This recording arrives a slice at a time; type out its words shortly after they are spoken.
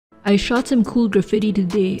I shot some cool graffiti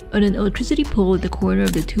today. On an electricity pole at the corner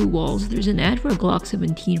of the two walls, there's an ad for a Glock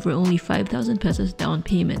 17 for only 5,000 pesos down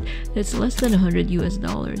payment. That's less than $100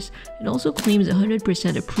 US. It also claims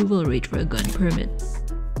 100% approval rate for a gun permit.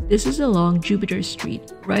 This is along Jupiter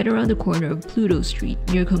Street, right around the corner of Pluto Street,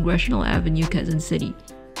 near Congressional Avenue, Quezon City.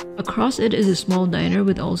 Across it is a small diner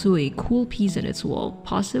with also a cool piece on its wall,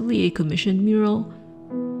 possibly a commissioned mural.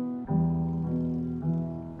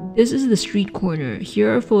 This is the street corner.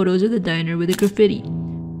 Here are photos of the diner with the graffiti.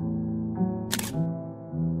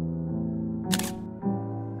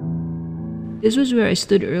 This was where I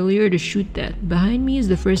stood earlier to shoot that. Behind me is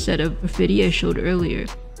the first set of graffiti I showed earlier.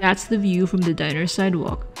 That's the view from the diner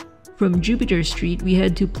sidewalk. From Jupiter Street, we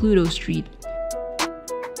head to Pluto Street.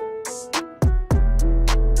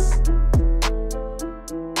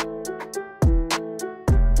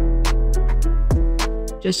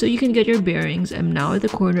 Just so you can get your bearings, I'm now at the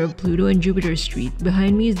corner of Pluto and Jupiter Street.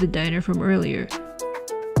 Behind me is the diner from earlier.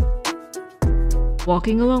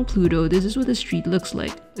 Walking along Pluto, this is what the street looks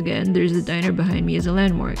like. Again, there's the diner behind me as a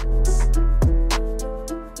landmark.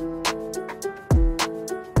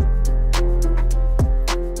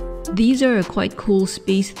 These are quite cool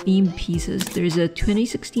space-themed pieces. There's a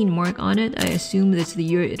 2016 mark on it. I assume that's the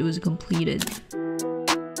year it was completed.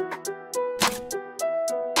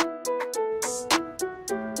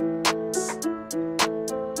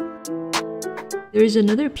 There is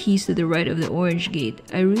another piece to the right of the orange gate.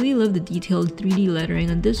 I really love the detailed 3D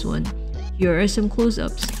lettering on this one. Here are some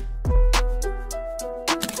close-ups.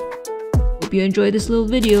 Hope you enjoyed this little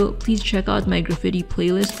video. Please check out my graffiti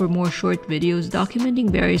playlist for more short videos documenting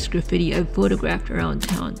various graffiti I've photographed around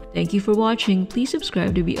town. Thank you for watching. Please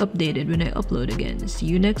subscribe to be updated when I upload again. See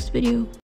you next video.